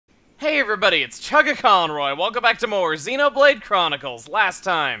Hey everybody, it's Chugga Conroy. Welcome back to more Xenoblade Chronicles. Last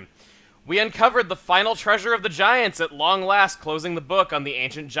time, we uncovered the final treasure of the giants at long last, closing the book on the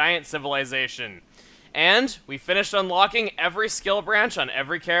ancient giant civilization. And we finished unlocking every skill branch on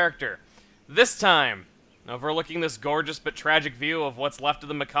every character. This time, overlooking this gorgeous but tragic view of what's left of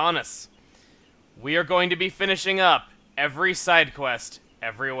the Mechonis, we are going to be finishing up every side quest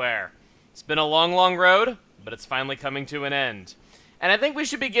everywhere. It's been a long, long road, but it's finally coming to an end. And I think we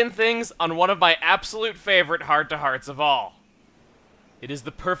should begin things on one of my absolute favorite heart-to-hearts of all. It is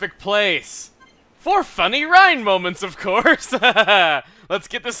the perfect place for funny Rhine moments, of course. Let's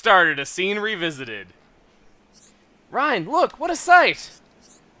get this started, a scene revisited. Rhine, look, what a sight!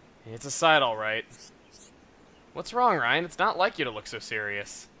 It's a sight, all right. What's wrong, Rhine? It's not like you to look so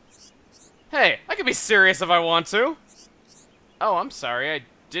serious. Hey, I can be serious if I want to. Oh, I'm sorry, I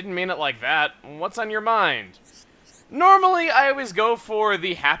didn't mean it like that. What's on your mind? Normally, I always go for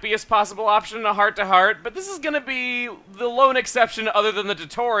the happiest possible option in a heart-to-heart, but this is going to be the lone exception other than the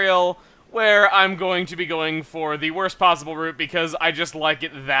tutorial, where I'm going to be going for the worst possible route because I just like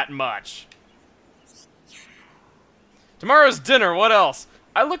it that much. Tomorrow's dinner, what else?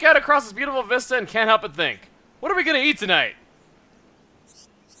 I look out across this beautiful vista and can't help but think, what are we going to eat tonight?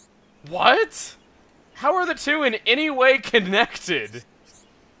 What? How are the two in any way connected?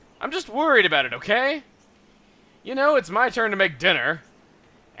 I'm just worried about it, okay? You know, it's my turn to make dinner,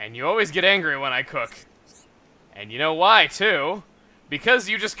 and you always get angry when I cook. And you know why, too? Because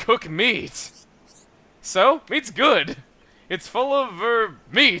you just cook meat. So, meat's good. It's full of,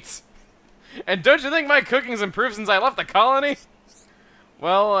 meat. And don't you think my cooking's improved since I left the colony?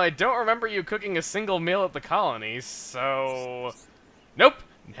 Well, I don't remember you cooking a single meal at the colony, so... Nope,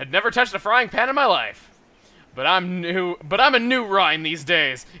 had never touched a frying pan in my life. But I'm a new Rhine these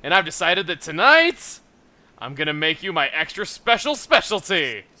days, and I've decided that tonight... I'm gonna make you my extra special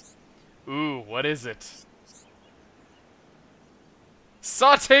specialty! Ooh, what is it?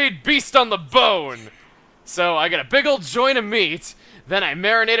 Sautéed beast on the bone! So, I get a big old joint of meat, then I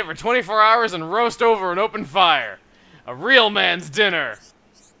marinate it for 24 hours and roast over an open fire. A real man's dinner!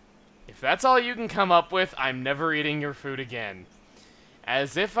 If that's all you can come up with, I'm never eating your food again.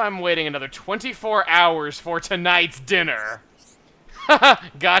 As if I'm waiting another 24 hours for tonight's dinner. Haha,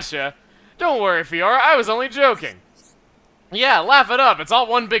 gotcha. Don't worry, Fiora, I was only joking. Yeah, laugh it up, it's all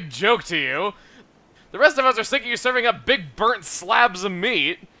one big joke to you. The rest of us are sick of you serving up big burnt slabs of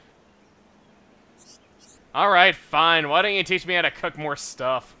meat. Alright, fine, why don't you teach me how to cook more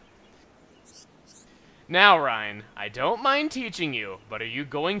stuff? Now, Rhine, I don't mind teaching you, but are you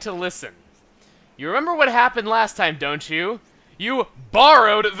going to listen? You remember what happened last time, don't you? You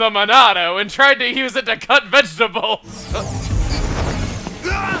borrowed the Monado and tried to use it to cut vegetables!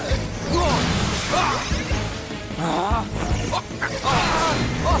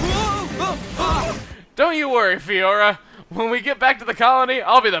 Don't you worry, Fiora. When we get back to the colony,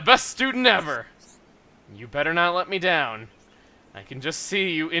 I'll be the best student ever. You better not let me down. I can just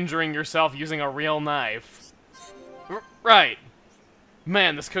see you injuring yourself using a real knife. Right.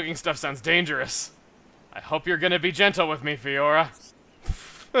 Man, this cooking stuff sounds dangerous. I hope you're gonna be gentle with me, Fiora.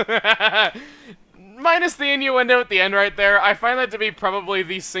 Minus the innuendo at the end right there, I find that to be probably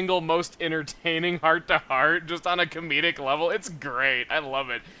the single most entertaining heart-to-heart, just on a comedic level. It's great. I love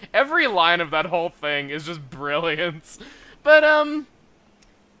it. Every line of that whole thing is just brilliance. But,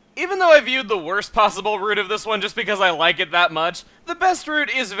 even though I viewed the worst possible route of this one just because I like it that much, the best route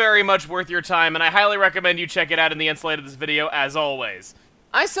is very much worth your time, and I highly recommend you check it out in the end slate of this video, as always.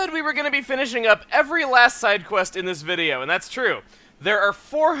 I said we were going to be finishing up every last side quest in this video, and that's true. There are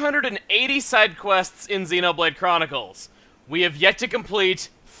 480 side quests in Xenoblade Chronicles. We have yet to complete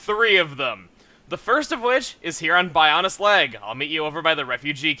 3 of them. The first of which is here on Bionis Leg. I'll meet you over by the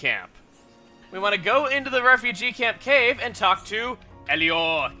refugee camp. We want to go into the refugee camp cave and talk to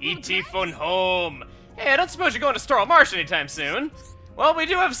Elior E.T. von Home. Hey, I don't suppose you're going to Storl Marsh anytime soon. Well, we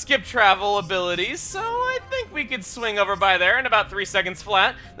do have skip travel abilities, so I think we could swing over by there in about 3 seconds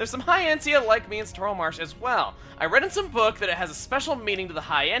flat. There's some High Entia like me in Storl Marsh as well. I read in some book that it has a special meaning to the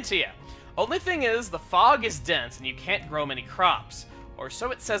High Entia. Only thing is, the fog is dense and you can't grow many crops. Or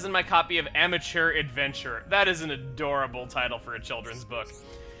so it says in my copy of Amateur Adventure. That is an adorable title for a children's book.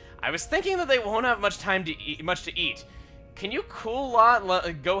 I was thinking that they won't have much time to eat. Can you cool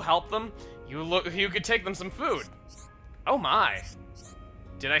lot go help them? You could take them some food. Oh my.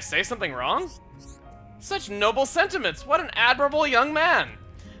 Did I say something wrong? Such noble sentiments! What an admirable young man!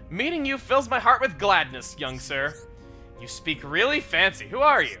 Meeting you fills my heart with gladness, young sir. You speak really fancy. Who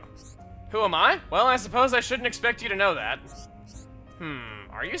are you? Who am I? Well, I suppose I shouldn't expect you to know that.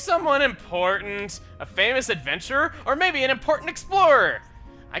 Are you someone important? A famous adventurer? Or maybe an important explorer?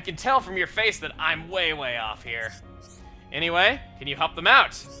 I can tell from your face that I'm way, way off here. Anyway, can you help them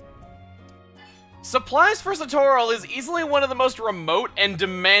out? Supplies for Satoral is easily one of the most remote and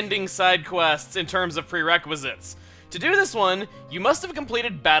demanding side quests in terms of prerequisites. To do this one, you must have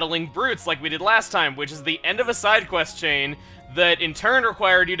completed Battling Brutes like we did last time, which is the end of a side quest chain that in turn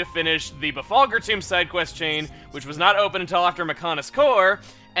required you to finish the Befalgertomb side quest chain, which was not open until after Mechonis Core,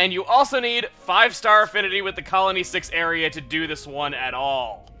 and you also need 5-star affinity with the Colony 6 area to do this one at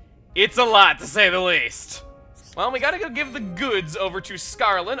all. It's a lot, to say the least. Well, we gotta go give the goods over to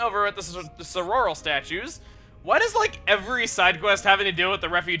Scarlin over at the Sororal statues. Why does, like, every side quest having to deal with the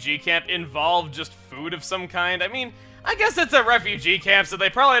refugee camp involve just food of some kind? I mean, I guess it's a refugee camp, so they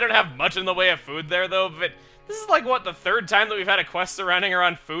probably don't have much in the way of food there, though, but this is, like, what, the third time that we've had a quest surrounding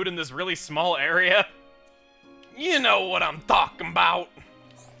around food in this really small area? You know what I'm talking about.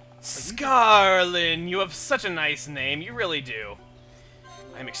 Scarlin, you have such a nice name, you really do.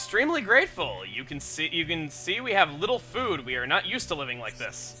 I'm extremely grateful. You can see we have little food. We are not used to living like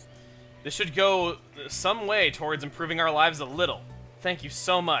this. This should go some way towards improving our lives a little. Thank you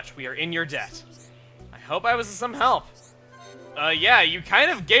so much. We are in your debt. I hope I was of some help. Yeah, you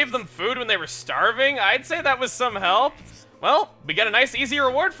kind of gave them food when they were starving. I'd say that was some help. Well, we get a nice easy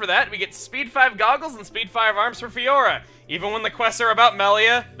reward for that. We get Speed 5 goggles and Speed 5 arms for Fiora. Even when the quests are about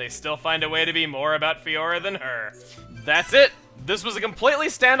Melia, they still find a way to be more about Fiora than her. That's it. This was a completely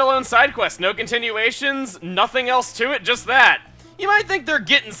standalone side quest. No continuations, nothing else to it, just that. You might think they're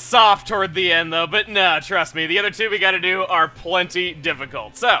getting soft toward the end, though, but nah, trust me, the other two we gotta do are plenty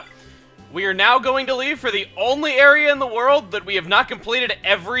difficult. So, we are now going to leave for the only area in the world that we have not completed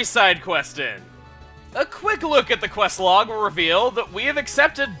every side quest in. A quick look at the quest log will reveal that we have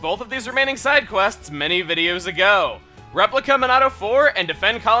accepted both of these remaining side quests many videos ago. Replica Monado 4 and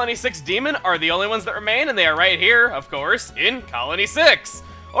Defend Colony 6 Demon are the only ones that remain, and they are right here, of course, in Colony 6.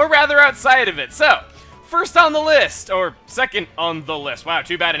 Or rather, outside of it. So, first on the list, or second on the list, wow,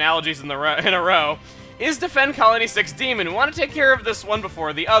 2 bad analogies in a row, is Defend Colony 6 Demon. We want to take care of this one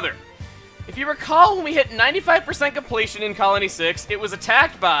before the other. If you recall, when we hit 95% completion in Colony 6, it was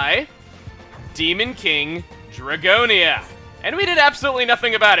attacked by Demon King Dragonia. And we did absolutely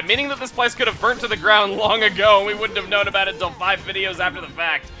nothing about it, meaning that this place could have burnt to the ground long ago and we wouldn't have known about it until 5 videos after the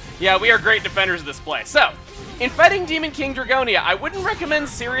fact. Yeah, we are great defenders of this place. So, in fighting Demon King Dragonia, I wouldn't recommend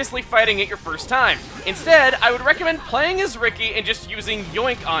seriously fighting it your first time. Instead, I would recommend playing as Ricky and just using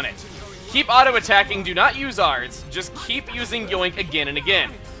Yoink on it. Keep auto-attacking, do not use Ards, just keep using Yoink again and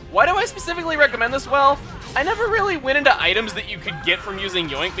again. Why do I specifically recommend this? Well, I never really went into items that you could get from using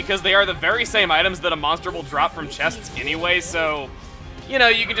Yoink because they are the very same items that a monster will drop from chests anyway, so, you know,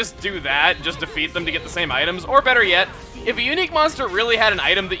 you can just do that, just defeat them to get the same items, or better yet, if a unique monster really had an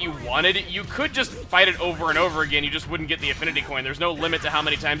item that you wanted, you could just fight it over and over again, you just wouldn't get the affinity coin. There's no limit to how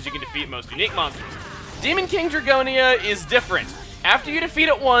many times you can defeat most unique monsters. Demon King Dragonia is different. After you defeat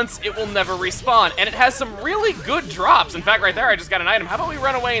it once, it will never respawn, and it has some really good drops. In fact, right there, I just got an item. How about we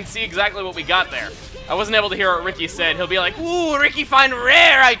run away and see exactly what we got there? I wasn't able to hear what Ricky said. He'll be like, ooh, Ricky, find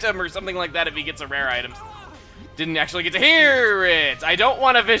rare item, or something like that if he gets a rare item. Didn't actually get to hear it. I don't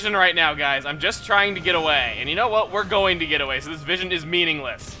want a vision right now, guys. I'm just trying to get away. And you know what? We're going to get away, so this vision is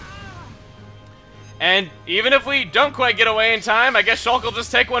meaningless. And even if we don't quite get away in time, I guess Shulk will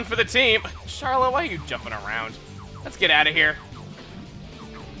just take one for the team. Charlotte, why are you jumping around? Let's get out of here.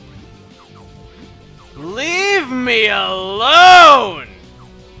 Leave me alone!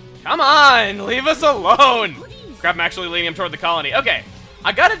 Come on, leave us alone! Crap, I'm actually leading him toward the colony. Okay,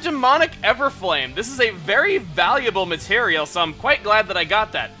 I got a demonic Everflame. This is a very valuable material, so I'm quite glad that I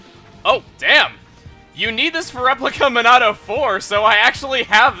got that. Oh, damn! You need this for Replica Monado 4, so I actually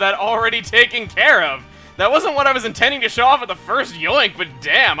have that already taken care of. That wasn't what I was intending to show off at the first Yoink, but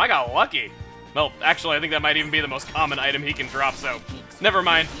damn, I got lucky. Well, actually, I think that might even be the most common item he can drop, so never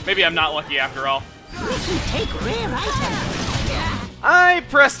mind. Maybe I'm not lucky after all. Take rare item. I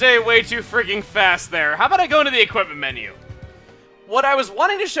pressed A way too freaking fast there. How about I go into the equipment menu? What I was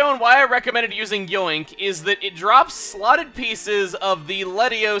wanting to show and why I recommended using Yoink is that it drops slotted pieces of the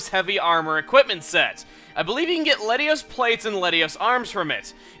Ledios Heavy Armor equipment set. I believe you can get Ledios plates and Ledios arms from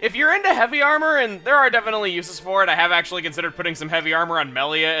it. If you're into heavy armor, and there are definitely uses for it, I have actually considered putting some heavy armor on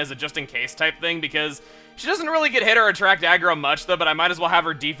Melia as a just-in-case type thing, because she doesn't really get hit or attract aggro much, though, but I might as well have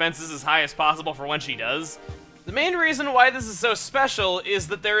her defenses as high as possible for when she does. The main reason why this is so special is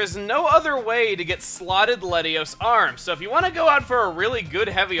that there is no other way to get slotted Ledios arms, so if you want to go out for a really good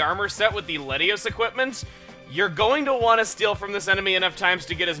heavy armor set with the Ledios equipment, you're going to want to steal from this enemy enough times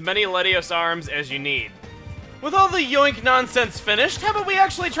to get as many Ledios arms as you need. With all the yoink nonsense finished, how about we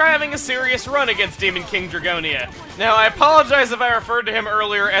actually try having a serious run against Demon King Dragonia? Now, I apologize if I referred to him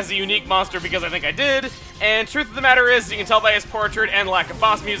earlier as a unique monster because I think I did, and truth of the matter is, you can tell by his portrait and lack of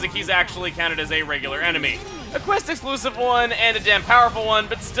boss music, he's actually counted as a regular enemy. A quest-exclusive one, and a damn powerful one,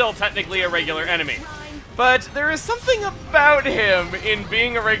 but still technically a regular enemy. But there is something about him in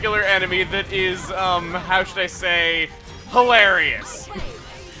being a regular enemy that is, how should I say, hilarious.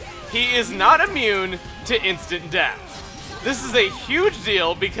 He is not immune to instant death. This is a huge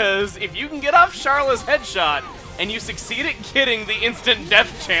deal because if you can get off Charla's headshot and you succeed at getting the instant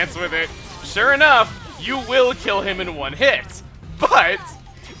death chance with it, sure enough, you will kill him in one hit. But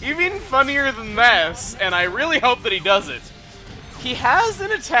even funnier than this, and I really hope that he does it, he has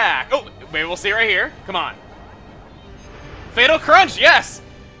an attack. Oh, maybe we'll see right here. Come on. Fatal Crunch, yes!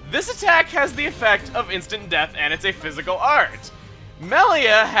 This attack has the effect of instant death, and it's a physical art.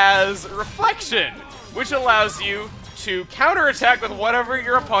 Melia has Reflection, which allows you to counterattack with whatever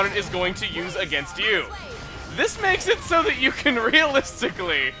your opponent is going to use against you. This makes it so that you can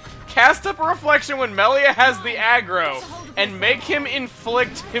realistically cast up a Reflection when Melia has the aggro, and make him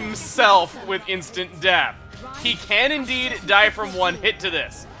inflict himself with instant death. He can indeed die from one hit to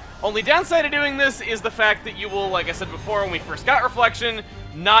this. Only downside of doing this is the fact that you will, like I said before when we first got Reflection,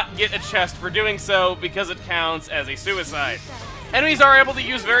 not get a chest for doing so because it counts as a suicide. Enemies are able to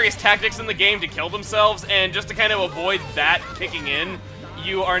use various tactics in the game to kill themselves, and just to kind of avoid that kicking in,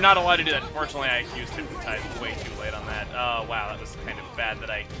 you are not allowed to do that. Unfortunately, I used Hypnotize way too late on that. Oh, wow, that was kind of bad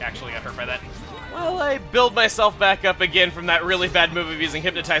that I actually got hurt by that. Well, I build myself back up again from that really bad move of using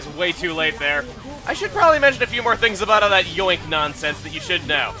Hypnotize way too late there. I should probably mention a few more things about all that yoink nonsense that you should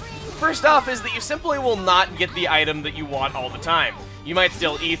know. First off is that you simply will not get the item that you want all the time. You might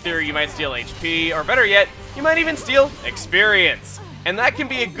steal Ether, you might steal HP, or better yet, you might even steal experience. And that can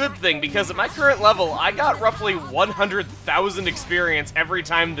be a good thing, because at my current level, I got roughly 100,000 experience every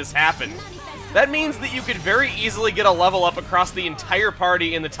time this happened. That means that you could very easily get a level up across the entire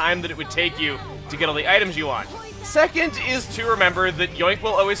party in the time that it would take you to get all the items you want. Second is to remember that Yoink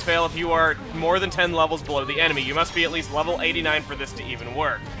will always fail if you are more than 10 levels below the enemy. You must be at least level 89 for this to even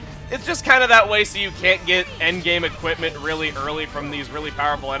work. It's just kind of that way so you can't get endgame equipment really early from these really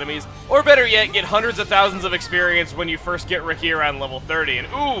powerful enemies. Or better yet, get hundreds of thousands of experience when you first get Riki around level 30. And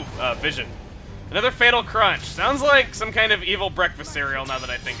ooh, Vision. Another Fatal Crunch. Sounds like some kind of evil breakfast cereal now that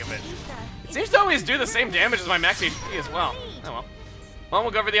I think of it. It seems to always do the same damage as my max HP as well. Oh well. Well,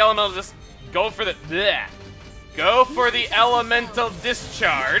 we'll go for the elemental, just go for the... bleh. Go for the elemental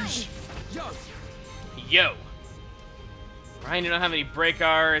discharge. Yo. Ryan, you don't have any break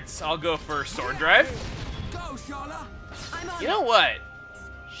arts. I'll go for sword drive. You know what?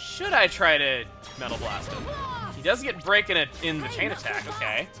 Should I try to metal blast him? He does get break in the chain attack.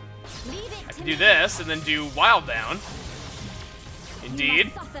 Okay. I can do this and then do wild down.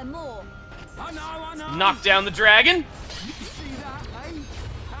 Indeed. Knock down the dragon.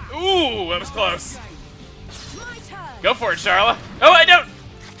 Ooh, that was close. Go for it, Charla. Oh, I don't.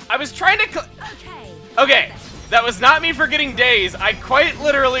 I was trying to. Okay. That was not me forgetting days. I quite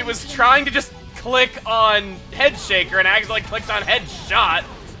literally was trying to just click on Head Shaker and I accidentally clicked on Headshot.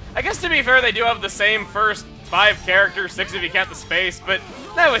 I guess to be fair, they do have the same first 5 characters, 6 if you count the space, but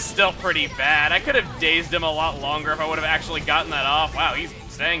that was still pretty bad. I could have dazed him a lot longer if I would have actually gotten that off. Wow, he's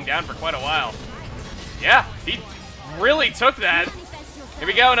staying down for quite a while. Yeah, he really took that. Here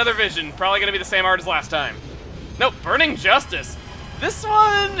we go, another Vision. Probably going to be the same art as last time. Nope, Burning Justice. This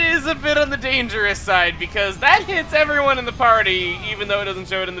one is a bit on the dangerous side because that hits everyone in the party, even though it doesn't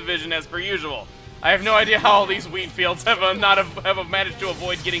show it in the Vision as per usual. I have no idea how all these wheat fields have managed to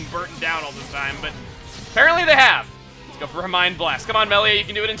avoid getting burnt down all this time, but apparently they have. Let's go for a Mind Blast. Come on, Melia, you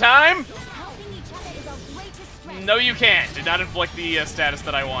can do it in time. No, you can't. Did not inflict the status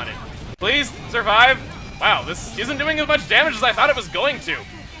that I wanted. Please, survive. Wow, this isn't doing as much damage as I thought it was going to.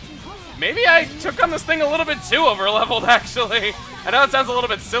 Maybe I took on this thing a little bit too over-leveled, actually. I know it sounds a little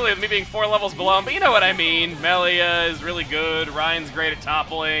bit silly with me being 4 levels below him, but you know what I mean. Melia is really good, Ryan's great at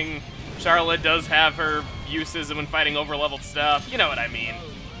toppling, Charlotte does have her uses when fighting over-leveled stuff. You know what I mean.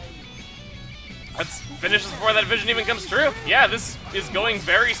 Let's finish this before that Vision even comes true. Yeah, this is going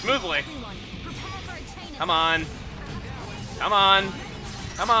very smoothly. Come on. Come on.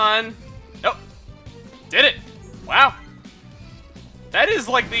 Come on. Nope. Did it. Wow. That is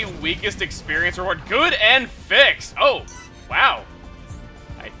like the weakest experience reward. Good and fixed. Oh, wow.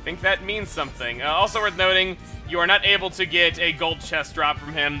 I think that means something. Also worth noting, you are not able to get a gold chest drop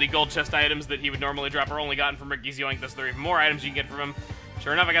from him. The gold chest items that he would normally drop are only gotten from Ricky's Yoink, thus there are even more items you can get from him.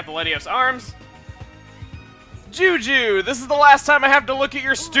 Sure enough, I got the Ledios arms. Juju, this is the last time I have to look at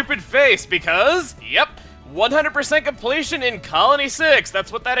your stupid face because, yep, 100% completion in Colony 6.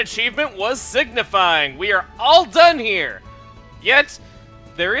 That's what that achievement was signifying. We are all done here. Yet,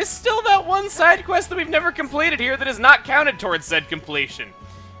 there is still that one side quest that we've never completed here that is not counted towards said completion.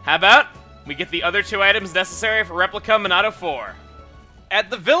 How about we get the other 2 items necessary for Replica Monado 4? At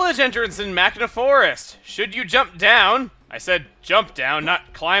the village entrance in Machina Forest, should you jump down... I said jump down,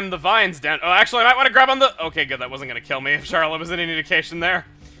 not climb the vines down. Oh, actually, I might want to grab on the... Okay, good, that wasn't going to kill me if Charlotte was any indication there.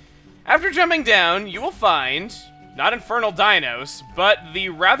 After jumping down, you will find, not infernal dinos, but the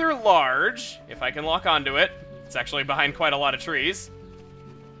rather large, if I can lock onto it, it's actually behind quite a lot of trees.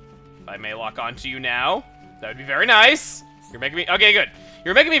 If I may lock onto you now, that would be very nice. You're making me... Okay, good.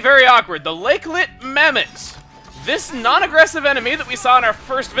 You're making me very awkward. The Lakelet Mammoth. This non-aggressive enemy that we saw in our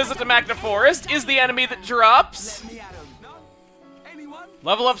first visit to Machina Forest is the enemy that drops...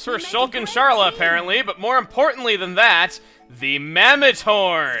 level ups for Shulk and Sharla, apparently, but more importantly than that, the Mammoth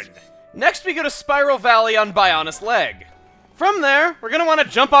Horn. Next, we go to Spiral Valley on Bionis Leg. From there, we're going to want to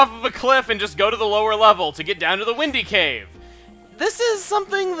jump off of a cliff and just go to the lower level to get down to the Windy Cave. This is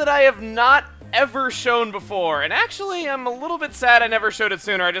something that I have not ever shown before, and actually, I'm a little bit sad I never showed it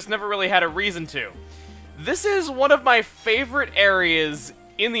sooner. I just never really had a reason to. This is one of my favorite areas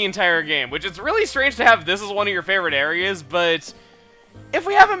in the entire game, which is really strange to have this as one of your favorite areas, but... if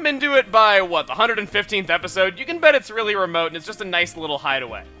we haven't been to it by, what, the 115th episode, you can bet it's really remote and it's just a nice little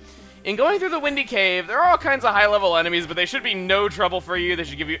hideaway. In going through the Windy Cave, there are all kinds of high-level enemies, but they should be no trouble for you. They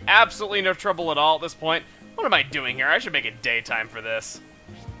should give you absolutely no trouble at all at this point. What am I doing here? I should make it daytime for this.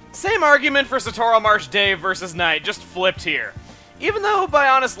 Same argument for Satoral Marsh day versus night, just flipped here. Even though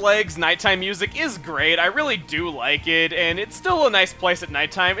Bionis Leg's nighttime music is great, I really do like it, and it's still a nice place at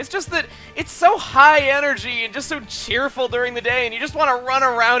nighttime. It's just that it's so high energy and just so cheerful during the day, and you just want to run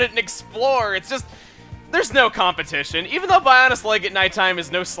around it and explore. It's just... there's no competition. Even though Bionis Leg at nighttime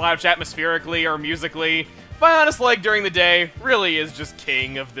is no slouch atmospherically or musically, Bionis Leg during the day really is just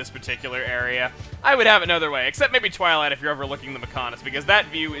king of this particular area. I would have it no other way, except maybe Twilight if you're overlooking the Mechonis, because that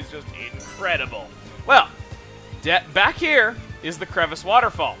view is just incredible. Well, back here is the Crevice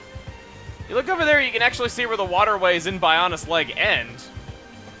Waterfall. You look over there, you can actually see where the waterways in Bionis Leg end.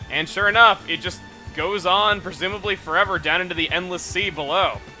 And sure enough, it just goes on, presumably forever, down into the endless sea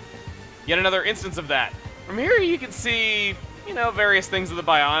below. Yet another instance of that. From here you can see, you know, various things of the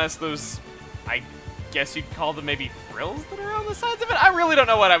Bionis, those, I guess you'd call them maybe frills that are on the sides of it? I really don't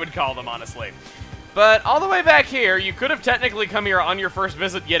know what I would call them, honestly. But all the way back here, you could have technically come here on your first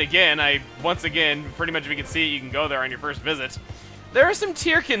visit yet again. Once again, pretty much if you can see it, you can go there on your first visit. There are some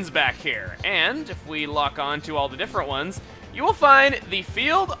Tierkins back here, and if we lock on to all the different ones, you will find the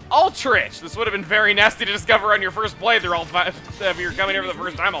Field Ultrich. This would have been very nasty to discover on your first playthrough if you're coming here for the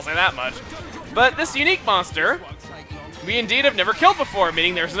first time, I'll say that much. But this unique monster, we indeed have never killed before,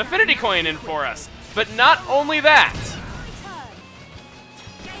 meaning there's an affinity coin in for us. But not only that.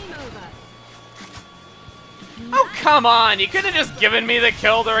 Oh, come on! You could have just given me the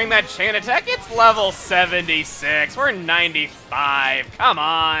kill during that chain attack. It's level 76. We're 95. Come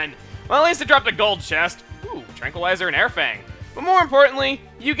on. Well, at least it dropped a gold chest. Ooh, Tranquilizer and Airfang. But more importantly,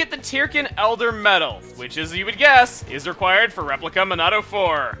 you get the Tierkin Elder Medal, which, as you would guess, is required for Replica Monado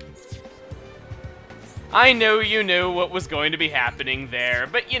 4. I know you knew what was going to be happening there,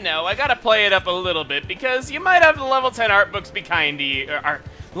 but you know, I gotta play it up a little bit because you might have the level 10 art books be kind to you,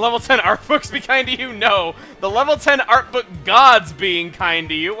 level 10 art books be kind to you? No, the level 10 art book gods being kind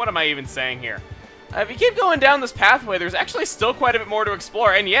to you. What am I even saying here? If you keep going down this pathway, there's actually still quite a bit more to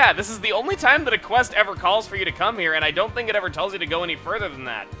explore, and yeah, this is the only time that a quest ever calls for you to come here, and I don't think it ever tells you to go any further than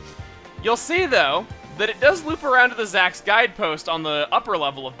that. You'll see, though, that it does loop around to the Zax's guidepost on the upper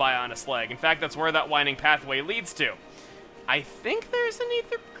level of Bionis Leg. In fact, that's where that winding pathway leads to. I think there's an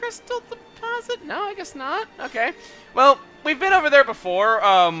ether crystal deposit? No, I guess not. Okay. Well, we've been over there before.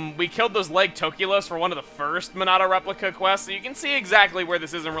 We killed those Leg Tokulos for one of the first Monado Replica quests, so you can see exactly where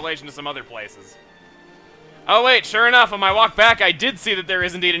this is in relation to some other places. Oh wait, sure enough, on my walk back, I did see that there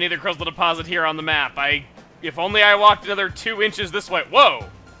is indeed an ether crystal deposit here on the map. If only I walked another 2 inches this way. Whoa!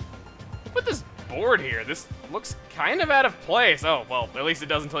 Look at this board here. This looks kind of out of place. Oh, well, at least it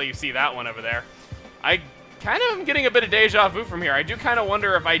does until you see that one over there. I kind of am getting a bit of deja vu from here. I do kind of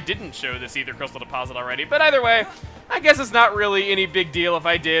wonder if I didn't show this ether crystal deposit already, but either way, I guess it's not really any big deal if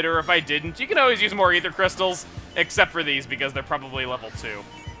I did or if I didn't. You can always use more ether crystals, except for these, because they're probably level 2.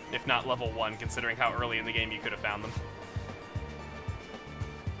 If not level 1, considering how early in the game you could have found them.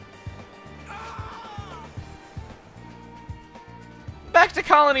 Back to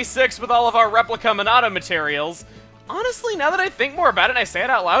Colony 6 with all of our Replica Monado materials. Honestly, now that I think more about it and I say it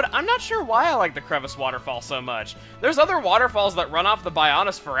out loud, I'm not sure why I like the Crevice Waterfall so much. There's other waterfalls that run off the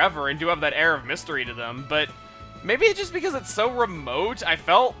Bionis forever and do have that air of mystery to them, but maybe it's just because it's so remote. I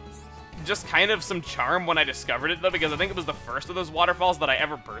felt just kind of some charm when I discovered it, though, because I think it was the first of those waterfalls that I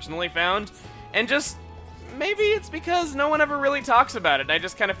ever personally found, and just maybe it's because no one ever really talks about it. I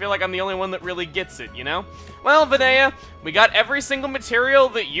just kind of feel like I'm the only one that really gets it, you know? Well, Vinaya, we got every single material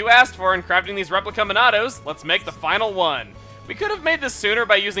that you asked for in crafting these replica Monados. Let's make the final one. We could have made this sooner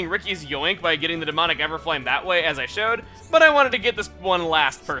by using Ricky's Yoink by getting the Demonic Everflame that way, as I showed, but I wanted to get this one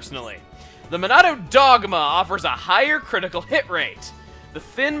last, personally. The Monado Dogma offers a higher critical hit rate. The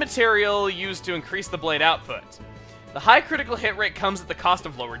thin material used to increase the blade output. The high critical hit rate comes at the cost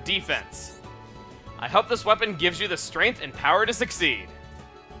of lower defense. I hope this weapon gives you the strength and power to succeed.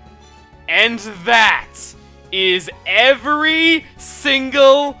 And that is every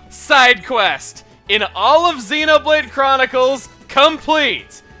single side quest in all of Xenoblade Chronicles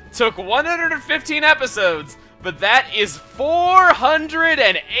complete. Took 115 episodes, but that is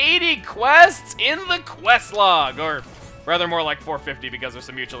 480 quests in the quest log, or rather more like 450 because there's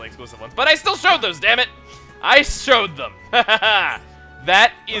some mutually exclusive ones. But I still showed those, damn it! I showed them.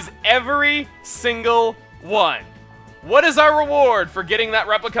 That is every single one. What is our reward for getting that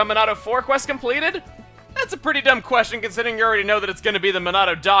Replica Monado 4 quest completed? That's a pretty dumb question considering you already know that it's going to be the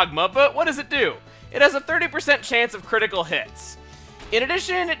Monado Dogma, but what does it do? It has a 30% chance of critical hits. In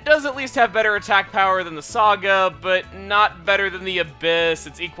addition, it does at least have better attack power than the Saga, but not better than the Abyss.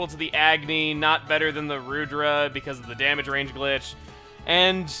 It's equal to the Agni, not better than the Rudra because of the damage range glitch.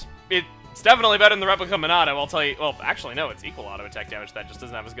 And it's definitely better than the Replica Monado, I'll tell you. Well, actually, no, it's equal auto attack damage. That just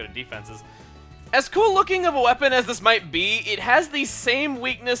doesn't have as good a defenses. As cool looking of a weapon as this might be, it has the same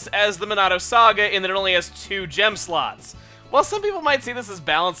weakness as the Monado Saga in that it only has 2 gem slots. While some people might see this as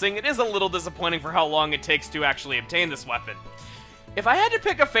balancing, it is a little disappointing for how long it takes to actually obtain this weapon. If I had to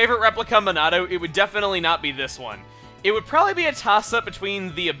pick a favorite Replica Monado, it would definitely not be this one. It would probably be a toss-up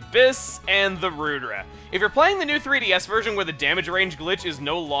between the Abyss and the Rudra. If you're playing the new 3DS version where the damage range glitch is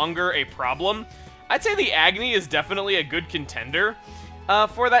no longer a problem, I'd say the Agni is definitely a good contender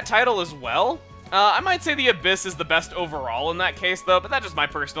for that title as well. I might say the Abyss is the best overall in that case, though, but that's just my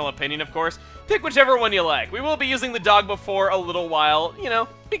personal opinion, of course. Pick whichever one you like. We will be using the Dogma for a little while, you know,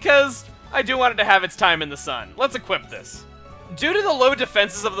 because I do want it to have its time in the sun. Let's equip this. Due to the low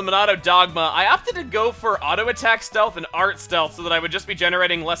defenses of the Monado Dogma, I opted to go for auto attack stealth and art stealth so that I would just be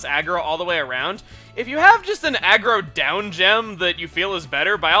generating less aggro all the way around. If you have just an aggro down gem that you feel is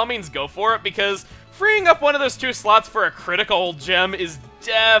better, by all means go for it, because freeing up one of those 2 slots for a critical gem is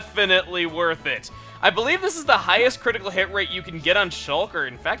definitely worth it. I believe this is the highest critical hit rate you can get on Shulk, or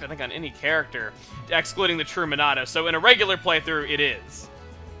in fact I think on any character, excluding the true Monado, so in a regular playthrough it is.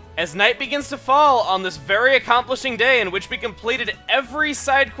 As night begins to fall on this very accomplishing day in which we completed every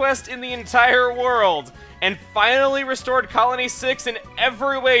side quest in the entire world, and finally restored Colony 6 in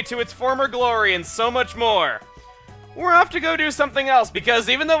every way to its former glory and so much more, we're off to go do something else, because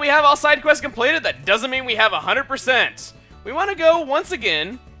even though we have all side quests completed, that doesn't mean we have 100%. We want to go, once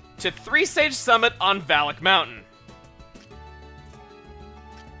again, to 3 Sage Summit on Valak Mountain.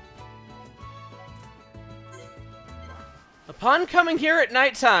 Upon coming here at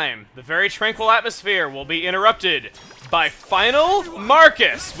nighttime, the very tranquil atmosphere will be interrupted by Final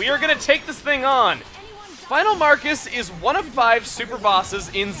Marcus. We are going to take this thing on. Final Marcus is one of 5 super bosses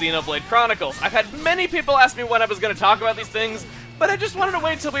in Xenoblade Chronicles. I've had many people ask me when I was going to talk about these things, but I just wanted to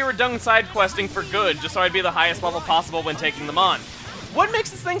wait till we were done side questing for good, just so I'd be the highest level possible when taking them on. What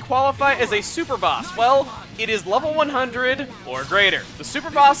makes this thing qualify as a super boss? Well, it is level 100 or greater. The super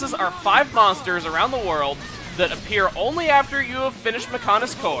bosses are 5 monsters around the world that appear only after you have finished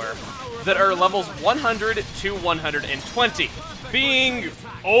Mechonis Core, that are levels 100 to 120. Being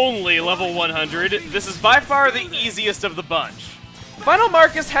only level 100, this is by far the easiest of the bunch. Final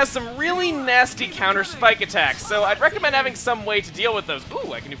Marcus has some really nasty counter spike attacks, so I'd recommend having some way to deal with those.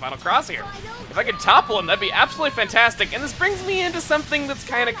 Ooh, I can do Final Cross here. If I could topple him, that'd be absolutely fantastic, and this brings me into something that's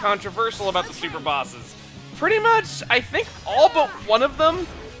kind of controversial about the super bosses. Pretty much, I think all but one of them,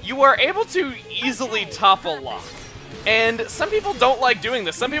 you are able to easily topple lock. And some people don't like doing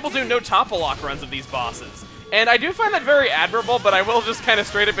this. Some people do no topple lock runs of these bosses. And I do find that very admirable, but I will just kind of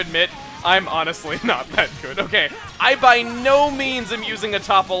straight up admit, I'm honestly not that good. Okay, I by no means am using a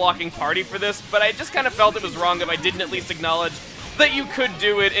topple locking party for this, but I just kind of felt it was wrong if I didn't at least acknowledge that you could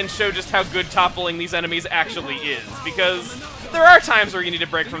do it and show just how good toppling these enemies actually is. Because there are times where you need to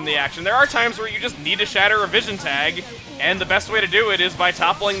break from the action. There are times where you just need to shatter a vision tag, and the best way to do it is by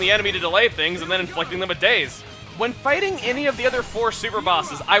toppling the enemy to delay things and then inflicting them with daze. When fighting any of the other 4 super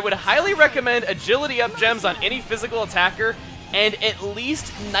bosses, I would highly recommend agility up gems on any physical attacker and at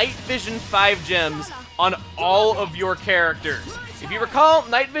least night vision 5 gems on all of your characters. If you recall,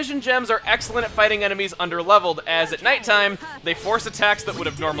 night vision gems are excellent at fighting enemies underleveled, as at nighttime, they force attacks that would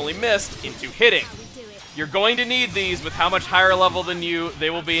have normally missed into hitting. You're going to need these with how much higher level than you they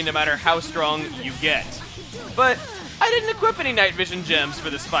will be no matter how strong you get. But I didn't equip any night vision gems for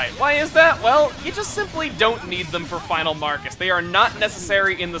this fight. Why is that? Well, you just simply don't need them for Final Marcus. They are not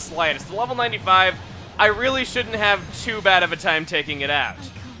necessary in the slightest. At level 95, I really shouldn't have too bad of a time taking it out.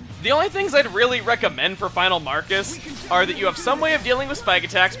 The only things I'd really recommend for Final Marcus are that you have some way of dealing with spike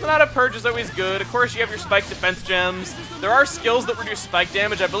attacks, but not a purge is always good. Of course, you have your spike defense gems. There are skills that reduce spike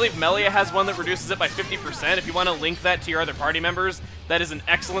damage. I believe Melia has one that reduces it by 50%. If you want to link that to your other party members, that is an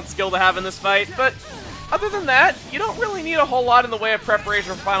excellent skill to have in this fight. But other than that, you don't really need a whole lot in the way of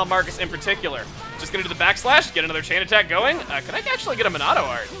preparation for Final Marcus in particular. Just gonna do the backslash, get another chain attack going. Can I actually get a Monado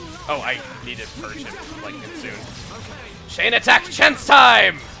art? Oh, I need to purge him, like, soon. Chain attack chance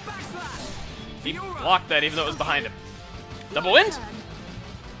time! He blocked that even though it was behind him. Double wind?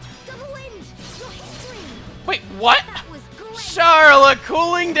 Wait, what? Charla,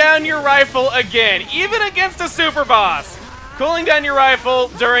 cooling down your rifle again, even against a super boss. Cooling down your rifle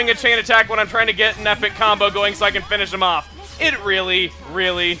during a chain attack when I'm trying to get an epic combo going so I can finish him off. It really,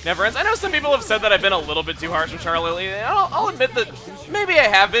 really never ends. I know some people have said that I've been a little bit too harsh on Charla lately. I'll admit that maybe I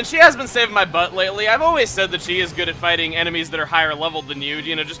have been. She has been saving my butt lately. I've always said that she is good at fighting enemies that are higher leveled than you.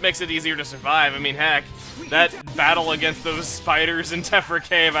 You know, just makes it easier to survive. I mean, heck, that battle against those spiders in Tephra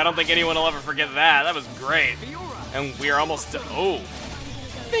Cave, I don't think anyone will ever forget that. That was great. And we are almost oh.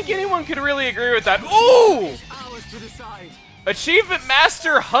 I think anyone could really agree with that. Ooh! Achievement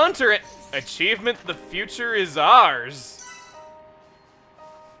Master Hunter. Achievement, the future is ours.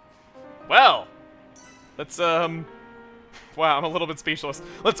 Well, let's, wow, I'm a little bit speechless.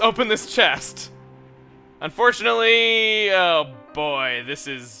 Let's open this chest. Unfortunately, oh boy, this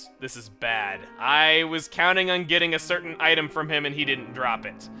is bad. I was counting on getting a certain item from him and he didn't drop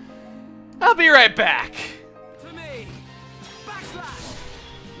it. I'll be right back.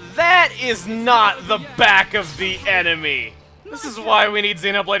 That is not the back of the enemy. This is why we need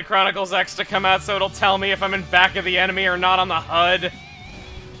Xenoblade Chronicles X to come out so it'll tell me if I'm in back of the enemy or not on the HUD.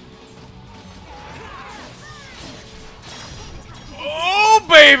 Oh,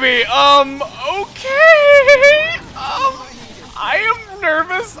 baby! Okay! I am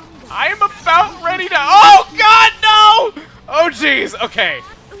nervous. I am about ready to— oh, God, no! Oh, jeez, okay.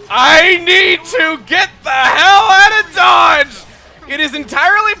 I need to get the hell out of Dodge! It is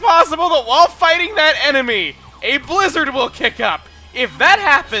entirely possible that while fighting that enemy, a blizzard will kick up. If that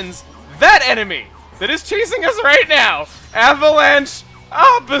happens, that enemy that is chasing us right now, Avalanche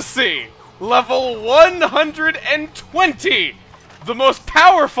Abyssy, level 120, the most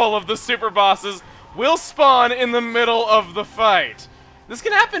powerful of the super bosses, will spawn in the middle of the fight. This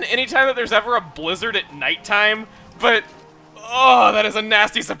can happen anytime that there's ever a blizzard at nighttime, but oh, that is a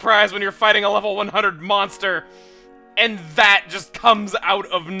nasty surprise when you're fighting a level 100 monster, and that just comes out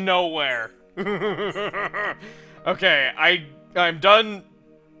of nowhere. Okay, I'm done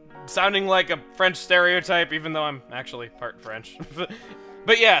sounding like a French stereotype, even though I'm actually part French.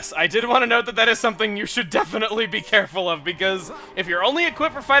 But yes, I did want to note that that is something you should definitely be careful of, because if you're only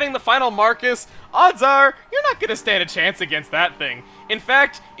equipped for fighting the Final Marcus, odds are you're not going to stand a chance against that thing. In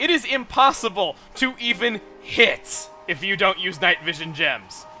fact, it is impossible to even hit if you don't use night vision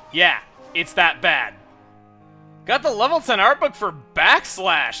gems. Yeah, it's that bad. Got the level 10 art book for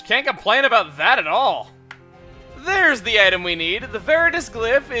Backslash. Can't complain about that at all. There's the item we need. The Veritas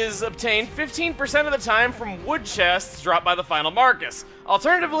Glyph is obtained 15% of the time from wood chests dropped by the Final Marcus.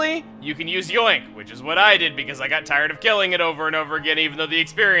 Alternatively, you can use Yoink, which is what I did because I got tired of killing it over and over again even though the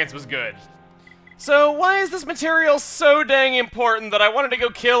experience was good. So why is this material so dang important that I wanted to go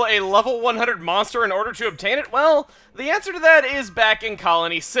kill a level 100 monster in order to obtain it? Well, the answer to that is back in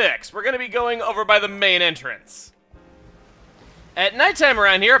Colony 6. We're going to be going over by the main entrance. At nighttime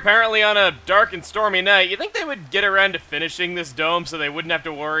around here, apparently on a dark and stormy night, you think they would get around to finishing this dome so they wouldn't have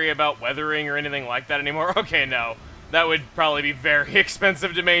to worry about weathering or anything like that anymore? Okay, no. That would probably be very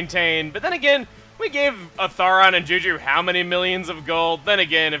expensive to maintain. But then again, we gave Atharon and Juju how many millions of gold? Then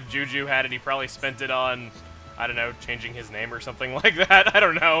again, if Juju had it, he probably spent it on, I don't know, changing his name or something like that. I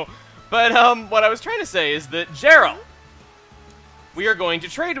don't know. But what I was trying to say is that Gerald, we are going to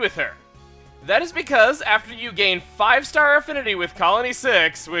trade with her. That is because after you gain 5-star affinity with Colony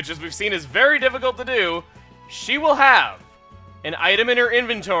 6, which as we've seen is very difficult to do, she will have an item in her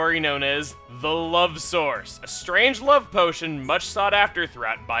inventory known as the Love Source, a strange love potion much sought after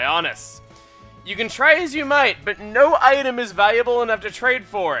throughout Bionis. You can try as you might, but no item is valuable enough to trade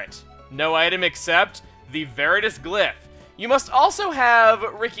for it. No item except the Veritas Glyph. You must also have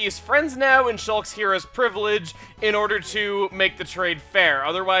Ricky's Friends Now and Shulk's Hero's Privilege in order to make the trade fair,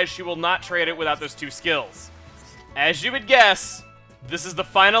 otherwise she will not trade it without those 2 skills. As you would guess, this is the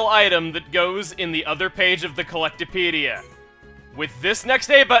final item that goes in the other page of the Collectopedia. With this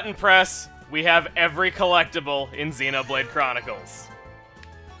next A button press, we have every collectible in Xenoblade Chronicles.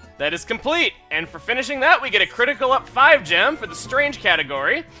 That is complete, and for finishing that, we get a critical up 5 gem for the Strange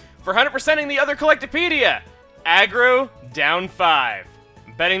category. For 100%ing the other Collectopedia, Aggro down 5.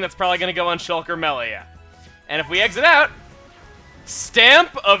 I'm betting that's probably going to go on Shulk or Melia. And if we exit out,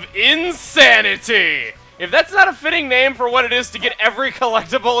 Stamp of Insanity! If that's not a fitting name for what it is to get every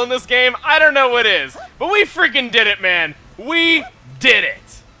collectible in this game, I don't know what is. But we freaking did it, man. We did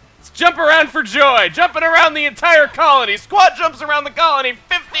it. Let's jump around for joy. Jumping around the entire colony. Squad jumps around the colony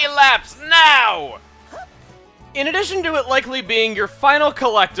 50 laps now! In addition to it likely being your final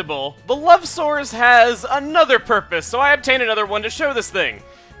collectible, the Love Source has another purpose, so I obtained another one to show this thing.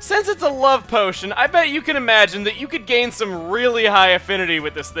 Since it's a love potion, I bet you can imagine that you could gain some really high affinity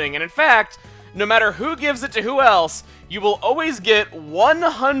with this thing, and in fact, no matter who gives it to who else, you will always get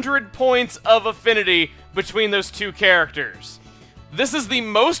 100 points of affinity between those 2 characters. This is the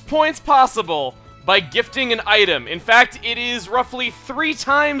most points possible by gifting an item. In fact, it is roughly 3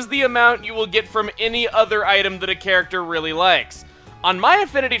 times the amount you will get from any other item that a character really likes. On my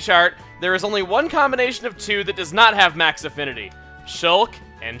affinity chart, there is only one combination of 2 that does not have max affinity: Shulk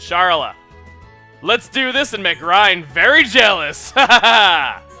and Charla. Let's do this and make Ryan very jealous!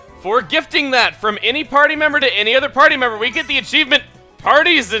 For gifting that from any party member to any other party member, we get the achievement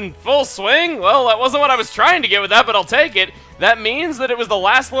Parties in Full Swing? Well, that wasn't what I was trying to get with that, but I'll take it. That means that it was the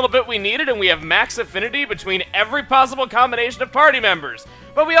last little bit we needed, and we have max affinity between every possible combination of party members.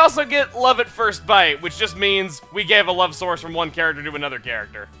 But we also get Love at First Bite, which just means we gave a love source from one character to another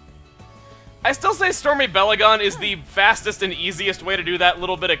character. I still say Stormy Belagon is the fastest and easiest way to do that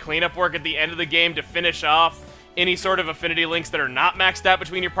little bit of cleanup work at the end of the game to finish off any sort of affinity links that are not maxed out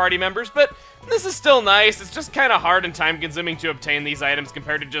between your party members, but this is still nice. It's just kind of hard and time-consuming to obtain these items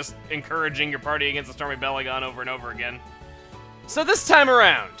compared to just encouraging your party against a Stormy Belagon over and over again. So this time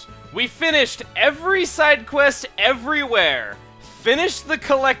around, we finished every side quest everywhere, finished the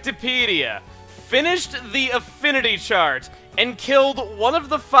Collectopedia, finished the affinity chart, and killed one of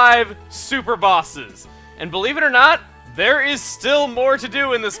the 5 super bosses. And believe it or not, there is still more to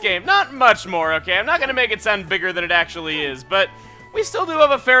do in this game. Not much more, okay? I'm not going to make it sound bigger than it actually is, but we still do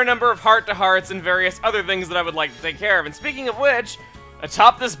have a fair number of heart-to-hearts and various other things that I would like to take care of. And speaking of which,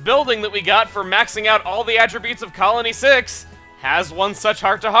 atop this building that we got for maxing out all the attributes of Colony 6 has one such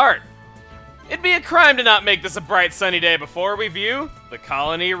heart-to-heart. It'd be a crime to not make this a bright sunny day before we view the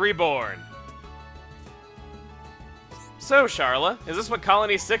Colony Reborn. So, Charla, is this what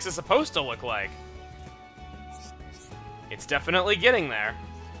Colony 6 is supposed to look like? It's definitely getting there.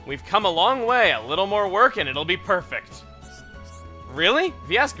 We've come a long way, a little more work and it'll be perfect. Really? If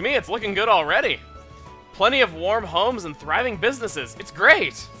you ask me, it's looking good already. Plenty of warm homes and thriving businesses. It's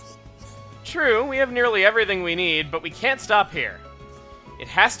great! True, we have nearly everything we need, but we can't stop here. It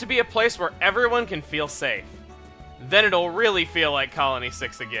has to be a place where everyone can feel safe. Then it'll really feel like Colony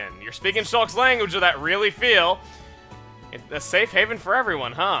 6 again. You're speaking Shulk's language of that really feel. It's a safe haven for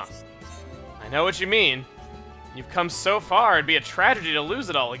everyone, huh? I know what you mean. You've come so far, it'd be a tragedy to lose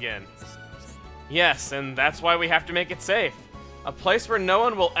it all again. Yes, and that's why we have to make it safe. A place where no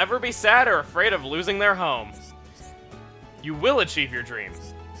one will ever be sad or afraid of losing their home. You will achieve your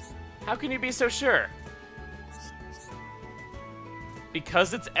dreams. How can you be so sure?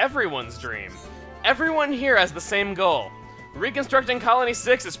 Because it's everyone's dream. Everyone here has the same goal. Reconstructing Colony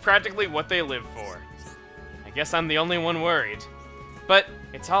 6 is practically what they live for. I guess I'm the only one worried. But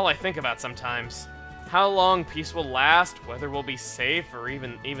it's all I think about sometimes. How long peace will last, whether we'll be safe, or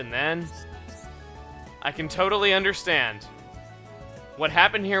even then. I can totally understand. What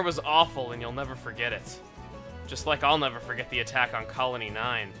happened here was awful, and you'll never forget it. Just like I'll never forget the attack on Colony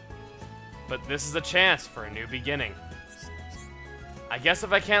 9. But this is a chance for a new beginning. I guess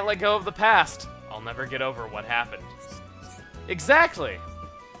if I can't let go of the past, I'll never get over what happened. Exactly!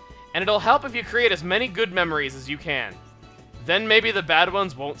 And it'll help if you create as many good memories as you can. Then maybe the bad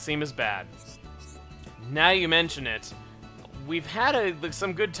ones won't seem as bad. Now you mention it, we've had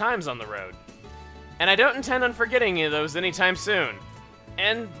some good times on the road. And I don't intend on forgetting those anytime soon.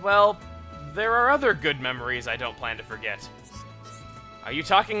 And, well, there are other good memories I don't plan to forget. Are you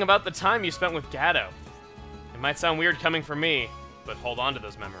talking about the time you spent with Gatto? It might sound weird coming from me, but hold on to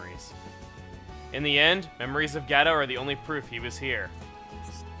those memories. In the end, memories of Gatto are the only proof he was here.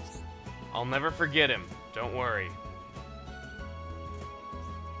 I'll never forget him. Don't worry.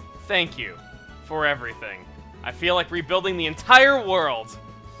 Thank you for everything. I feel like rebuilding the entire world.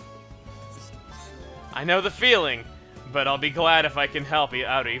 I know the feeling, but I'll be glad if I can help you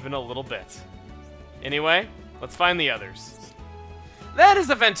out even a little bit. Anyway, let's find the others. That is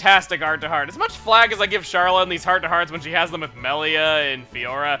a fantastic heart-to-heart. As much flag as I give Charlotte in these heart-to-hearts when she has them with Melia and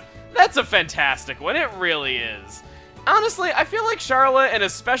Fiora, that's a fantastic one. It really is. Honestly, I feel like Charlotte and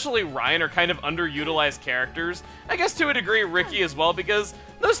especially Ryan are kind of underutilized characters. I guess to a degree Ricky as well, because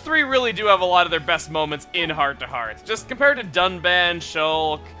those three really do have a lot of their best moments in heart-to-hearts. Just compared to Dunban,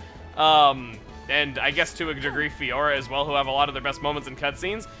 Shulk, and I guess to a degree Fiora as well, who have a lot of their best moments in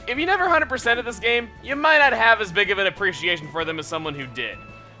cutscenes. If you never 100%ed this game, you might not have as big of an appreciation for them as someone who did.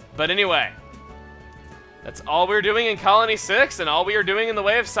 But anyway, that's all we're doing in Colony 6, and all we are doing in the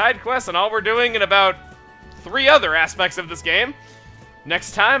way of side quests, and all we're doing in about 3 other aspects of this game.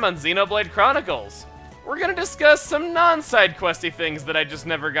 Next time on Xenoblade Chronicles, we're gonna discuss some non-side questy things that I just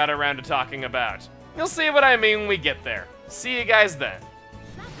never got around to talking about. You'll see what I mean when we get there. See you guys then.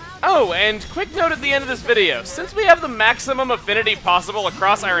 Oh, and quick note at the end of this video, since we have the maximum affinity possible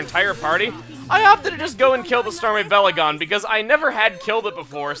across our entire party, I opted to just go and kill the Stormy Belagon because I never had killed it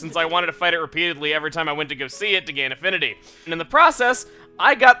before since I wanted to fight it repeatedly every time I went to go see it to gain affinity. And in the process,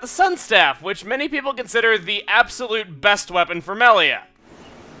 I got the Sun Staff, which many people consider the absolute best weapon for Melia.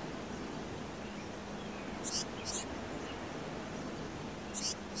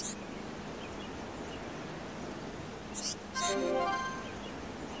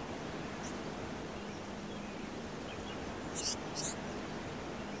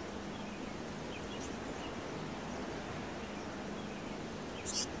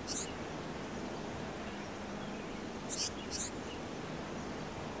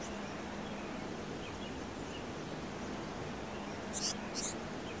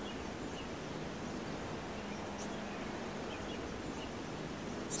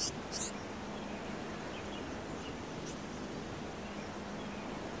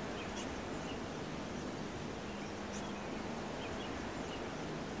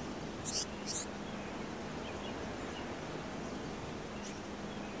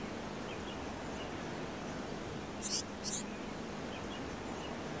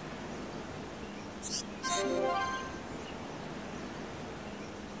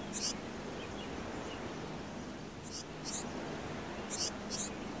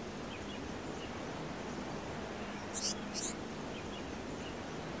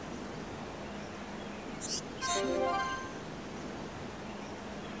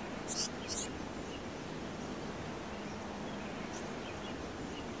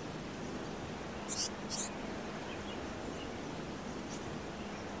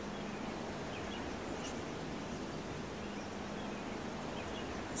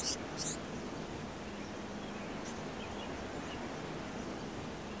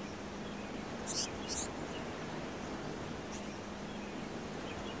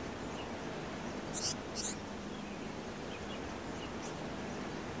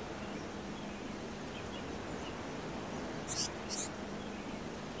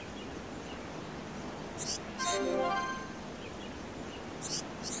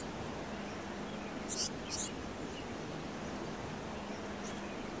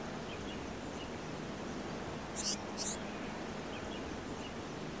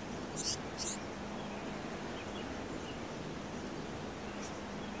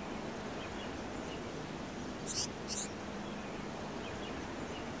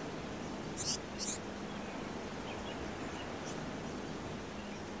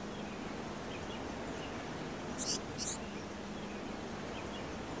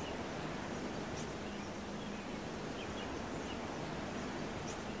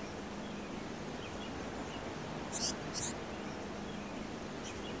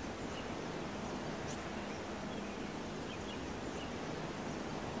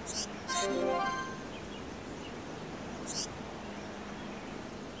 you